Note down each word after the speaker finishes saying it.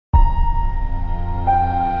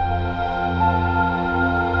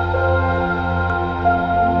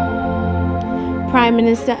Prime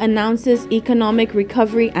Minister announces Economic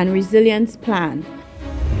Recovery and Resilience Plan.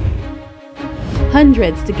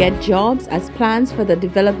 Hundreds to get jobs as plans for the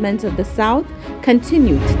development of the South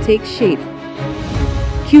continue to take shape.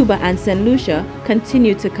 Cuba and Saint Lucia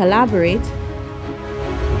continue to collaborate.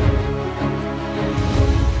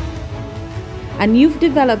 And youth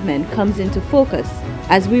development comes into focus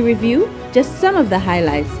as we review just some of the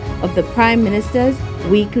highlights of the Prime Minister's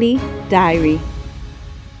weekly diary.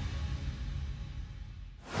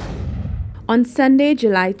 On Sunday,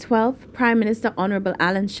 July 12th, Prime Minister Honorable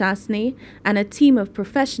Alan Chastanet and a team of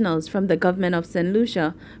professionals from the government of Saint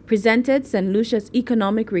Lucia presented Saint Lucia's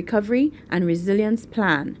Economic Recovery and Resilience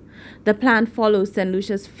Plan. The plan follows Saint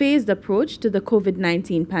Lucia's phased approach to the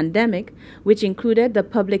COVID-19 pandemic, which included the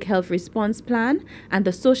Public Health Response Plan and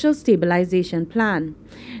the Social Stabilization Plan.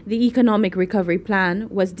 The Economic Recovery Plan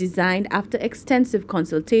was designed after extensive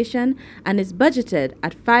consultation and is budgeted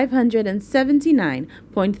at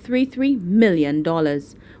 $579.33 million,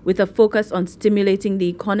 with a focus on stimulating the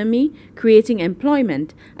economy, creating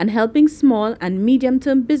employment, and helping small and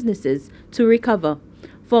medium-term businesses to recover.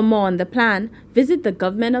 For more on the plan, visit the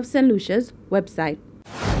Government of Saint Lucia's website.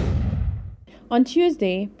 On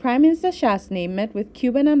Tuesday, Prime Minister Chastanet met with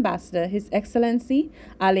Cuban Ambassador His Excellency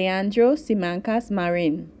Alejandro Simancas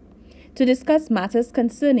Marin to discuss matters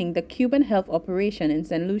concerning the Cuban health operation in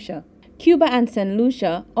Saint Lucia. Cuba and Saint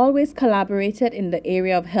Lucia always collaborated in the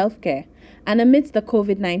area of healthcare, and amidst the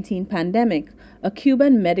COVID-19 pandemic, a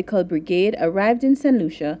Cuban medical brigade arrived in Saint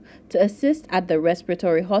Lucia to assist at the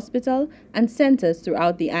respiratory hospital and centers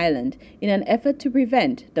throughout the island in an effort to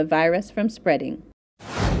prevent the virus from spreading.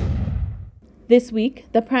 This week,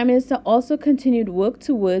 the Prime Minister also continued work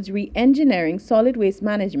towards re-engineering solid waste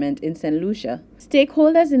management in Saint Lucia.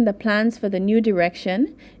 Stakeholders in the plans for the new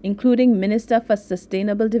direction, including Minister for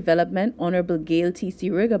Sustainable Development Honorable Gail T.C.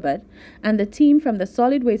 Rigobat, and the team from the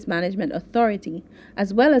Solid Waste Management Authority,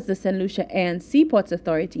 as well as the Saint Lucia Air and Seaports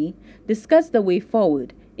Authority, discussed the way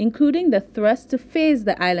forward, including the thrust to phase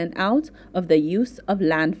the island out of the use of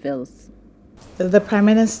landfills. The Prime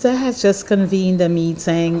Minister has just convened a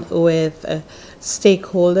meeting with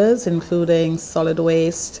stakeholders, including solid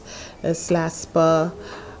waste, SLASPA,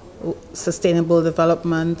 sustainable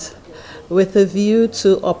development, with a view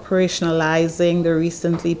to operationalizing the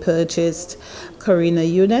recently purchased Carina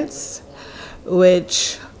units,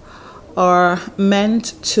 which are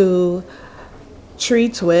meant to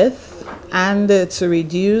treat with and to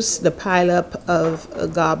reduce the pileup of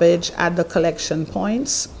garbage at the collection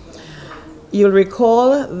points. You'll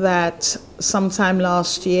recall that sometime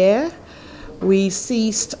last year, we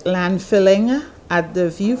ceased landfilling at the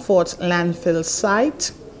Vieux-Fort landfill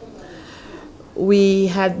site. We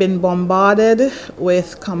had been bombarded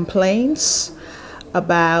with complaints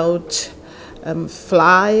about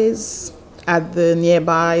flies at the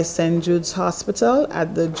nearby St. Jude's Hospital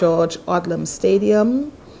at the George Odlum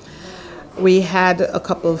Stadium. We had a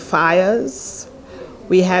couple of fires.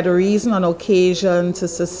 We had a reason on occasion to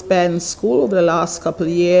suspend school over the last couple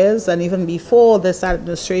of years, and even before this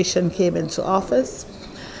administration came into office.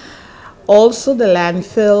 Also, the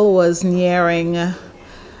landfill was nearing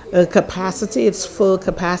capacity, its full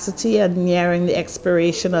capacity, and nearing the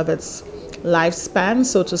expiration of its lifespan,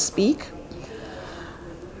 so to speak.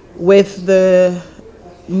 With the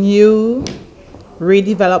new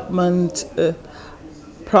redevelopment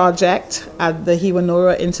project at the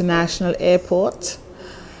Hiwanura International Airport,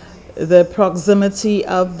 the proximity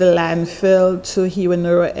of the landfill to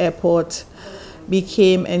Hiwanura Airport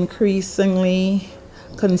became increasingly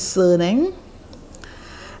concerning,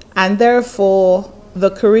 and therefore the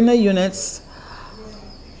Carina units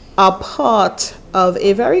are part of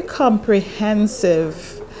a very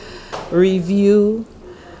comprehensive review,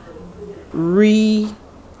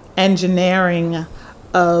 re-engineering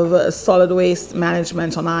of solid waste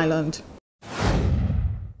management on island.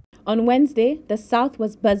 On Wednesday, the South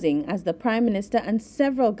was buzzing as the Prime Minister and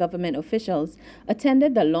several government officials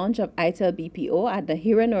attended the launch of Itelbpo at the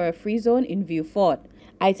Hiwanura Free Zone in Vieux-Fort.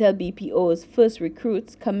 Itelbpo's first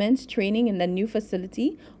recruits commenced training in the new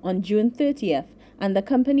facility on June 30th, and the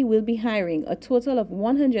company will be hiring a total of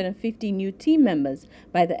 150 new team members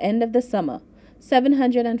by the end of the summer.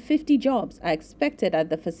 750 jobs are expected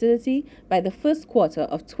at the facility by the first quarter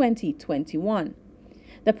of 2021.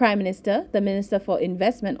 The Prime Minister, the Minister for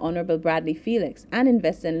Investment Honorable Bradley Felix, and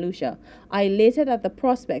Invest Saint Lucia are elated at the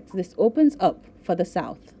prospects this opens up for the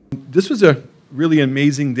South. This was a really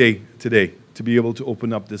amazing day today to be able to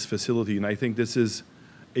open up this facility, and I think this is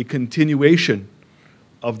a continuation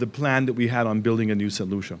of the plan that we had on building a new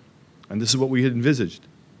Saint Lucia. And this is what we had envisaged,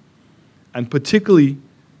 and particularly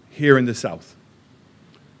here in the South.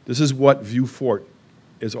 This is what Vieux-Fort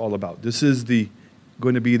is all about. This is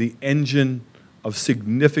going to be the engine of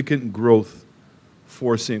significant growth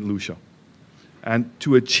for Saint Lucia. And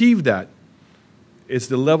to achieve that, it's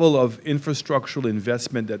the level of infrastructural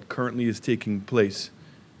investment that currently is taking place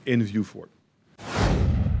in Vieux Fort.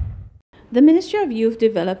 The Ministry of Youth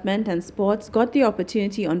Development and Sports got the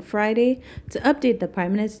opportunity on Friday to update the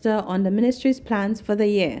Prime Minister on the ministry's plans for the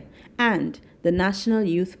year and the National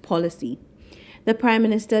Youth Policy. The Prime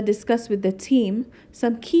Minister discussed with the team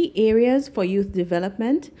some key areas for youth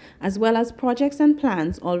development, as well as projects and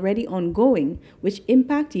plans already ongoing which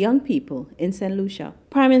impact young people in Saint Lucia.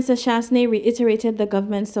 Prime Minister Chasney reiterated the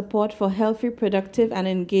government's support for healthy, productive and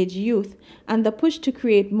engaged youth and the push to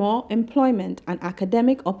create more employment and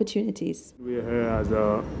academic opportunities. We are here as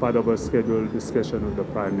a part of a scheduled discussion with the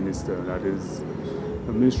Prime Minister, that is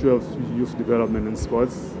the Ministry of Youth Development and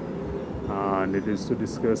Sports. And it is to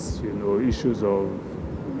discuss, issues of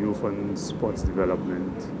youth and sports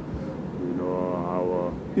development,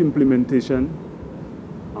 our implementation.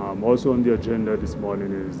 Also on the agenda this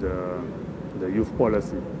morning is the youth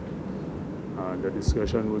policy. And the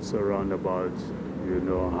discussion would surround about,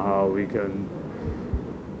 how we can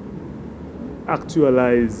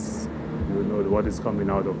actualize, what is coming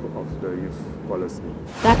out of the youth policy.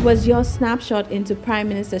 That was your snapshot into Prime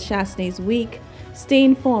Minister Chasney's week. Stay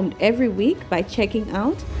informed every week by checking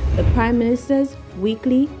out the Prime Minister's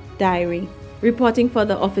Weekly Diary. Reporting for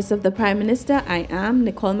the Office of the Prime Minister, I am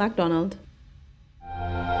Nicole MacDonald.